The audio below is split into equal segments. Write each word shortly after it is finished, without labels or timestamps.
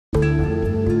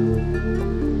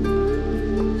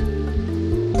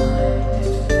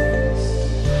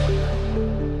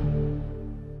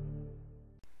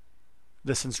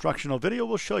This instructional video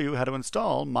will show you how to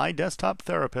install My Desktop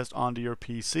Therapist onto your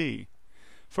PC.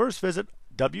 First, visit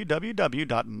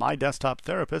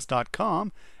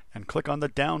www.mydesktoptherapist.com and click on the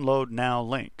Download Now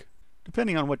link.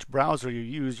 Depending on which browser you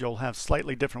use, you'll have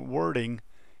slightly different wording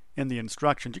in the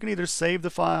instructions. You can either save the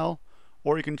file,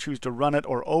 or you can choose to run it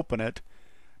or open it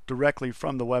directly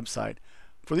from the website.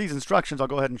 For these instructions, I'll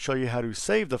go ahead and show you how to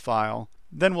save the file.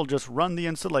 Then we'll just run the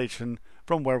installation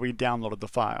from where we downloaded the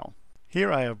file.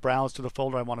 Here I have browsed to the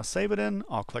folder I want to save it in.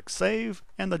 I'll click Save,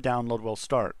 and the download will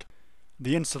start.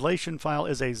 The installation file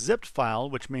is a zipped file,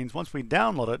 which means once we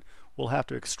download it, we'll have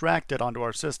to extract it onto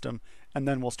our system, and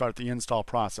then we'll start the install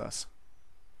process.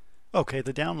 Okay,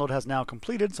 the download has now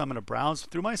completed, so I'm going to browse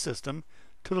through my system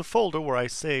to the folder where I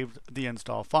saved the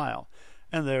install file.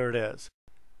 And there it is.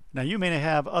 Now you may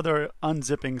have other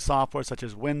unzipping software such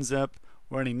as WinZip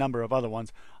or any number of other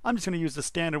ones. I'm just going to use the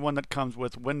standard one that comes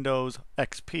with Windows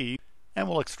XP, and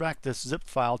we'll extract this zip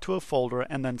file to a folder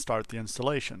and then start the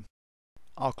installation.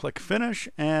 I'll click Finish,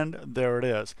 and there it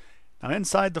is. Now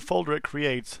inside the folder it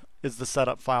creates is the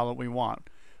setup file that we want.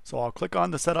 So I'll click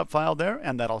on the setup file there,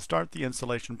 and that'll start the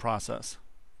installation process.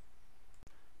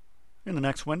 In the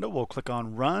next window, we'll click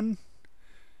on Run,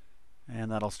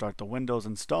 and that'll start the Windows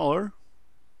installer.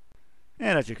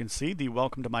 And as you can see, the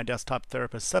Welcome to My Desktop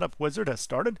Therapist setup wizard has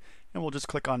started, and we'll just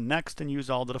click on Next and use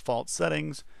all the default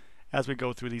settings as we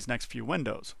go through these next few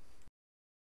windows.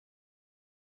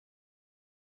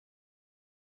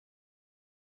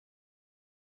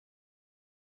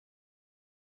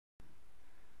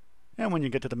 And when you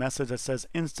get to the message that says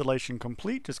Installation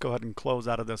Complete, just go ahead and close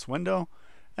out of this window.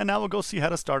 And now we'll go see how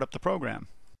to start up the program.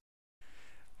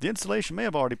 The installation may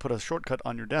have already put a shortcut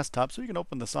on your desktop, so you can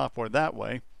open the software that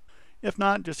way. If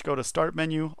not, just go to Start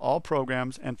menu, All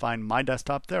Programs, and find My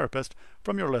Desktop Therapist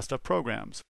from your list of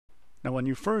programs. Now when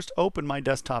you first open My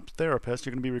Desktop Therapist,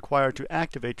 you're going to be required to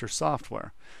activate your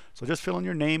software. So just fill in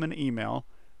your name and email,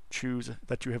 choose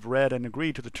that you have read and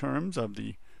agreed to the terms of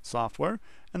the software,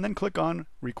 and then click on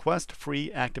Request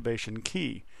Free Activation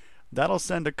Key. That'll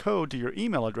send a code to your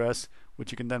email address,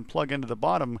 which you can then plug into the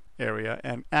bottom area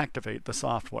and activate the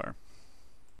software.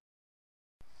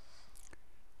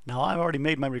 Now I've already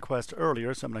made my request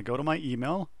earlier, so I'm going to go to my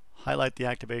email, highlight the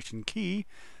activation key,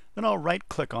 then I'll right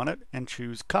click on it and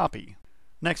choose Copy.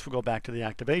 Next we'll go back to the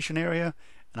activation area,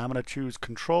 and I'm going to choose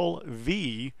Control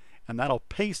V, and that'll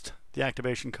paste the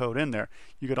activation code in there.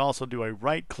 You could also do a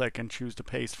right click and choose to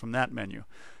paste from that menu.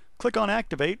 Click on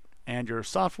Activate, and your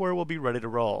software will be ready to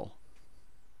roll.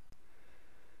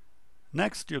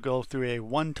 Next, you'll go through a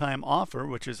one-time offer,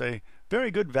 which is a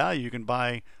very good value. You can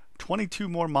buy 22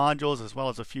 more modules as well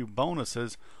as a few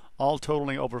bonuses, all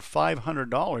totaling over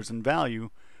 $500 in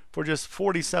value for just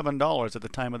 $47 at the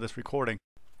time of this recording.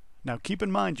 Now keep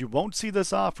in mind, you won't see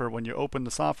this offer when you open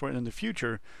the software in the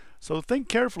future, so think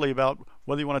carefully about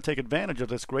whether you want to take advantage of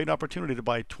this great opportunity to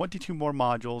buy 22 more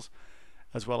modules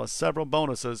as well as several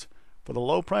bonuses for the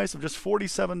low price of just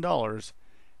 $47.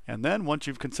 And then once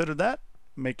you've considered that,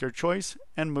 make your choice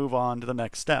and move on to the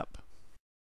next step.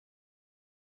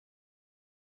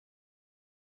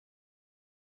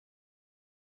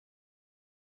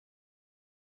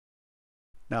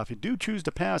 Now if you do choose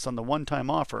to pass on the one-time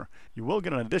offer, you will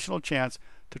get an additional chance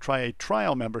to try a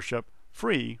trial membership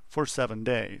free for 7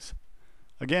 days.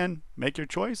 Again, make your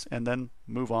choice and then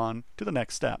move on to the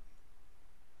next step.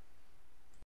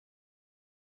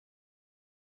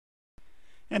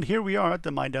 And here we are at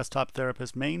the My Desktop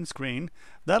Therapist main screen.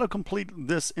 That'll complete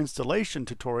this installation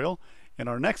tutorial. In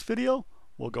our next video,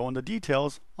 we'll go into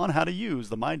details on how to use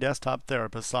the My Desktop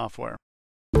Therapist software.